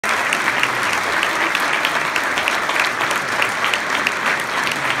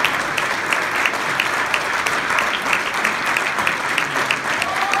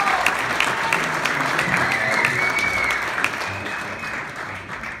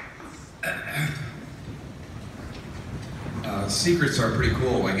Secrets are pretty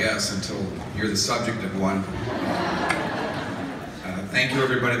cool, I guess, until you're the subject of one. Thank you,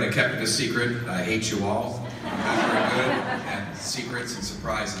 everybody that kept it a secret. I hate you all. I'm not very good at secrets and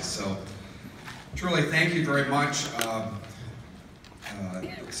surprises. So, truly, thank you very much.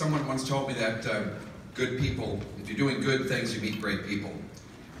 Someone once told me that good people, if you're doing good things, you meet great people.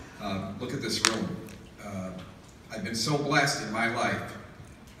 Look at this room. I've been so blessed in my life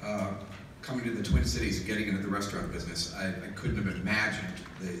coming to the Twin Cities and getting into the restaurant business. I couldn't have imagined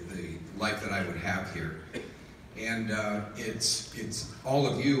the life that I would have here. And it's all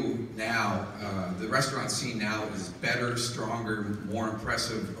of you now. The restaurant scene now is better, stronger, more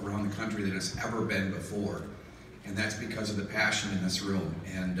impressive around the country than it's ever been before. And that's because of the passion in this room.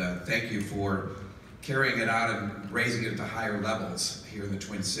 And thank you for carrying it out and raising it to higher levels here in the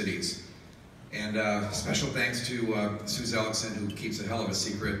Twin Cities. And special thanks to Sue Zellickson, who keeps a hell of a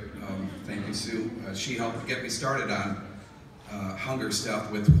secret. Thank you, Sue. She helped get me started on hunger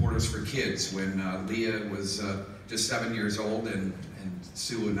stuff with Hoarders for Kids when Leah was just 7 years old, and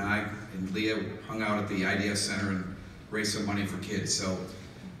Sue and I and Leah hung out at the IDS Center and raised some money for kids. So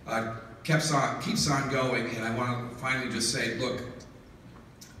keeps on going, and I want to finally just say, look,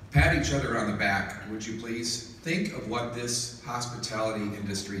 pat each other on the back, would you please? Think of what this hospitality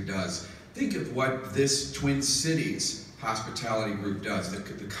industry does. Think of what this Twin Cities hospitality group does, the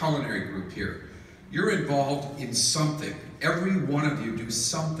culinary group here. You're involved in something. Every one of you do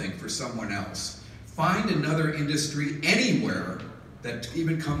something for someone else. Find another industry anywhere that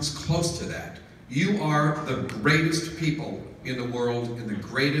even comes close to that. You are the greatest people in the world, in the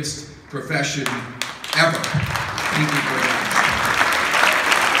greatest profession ever. Thank you.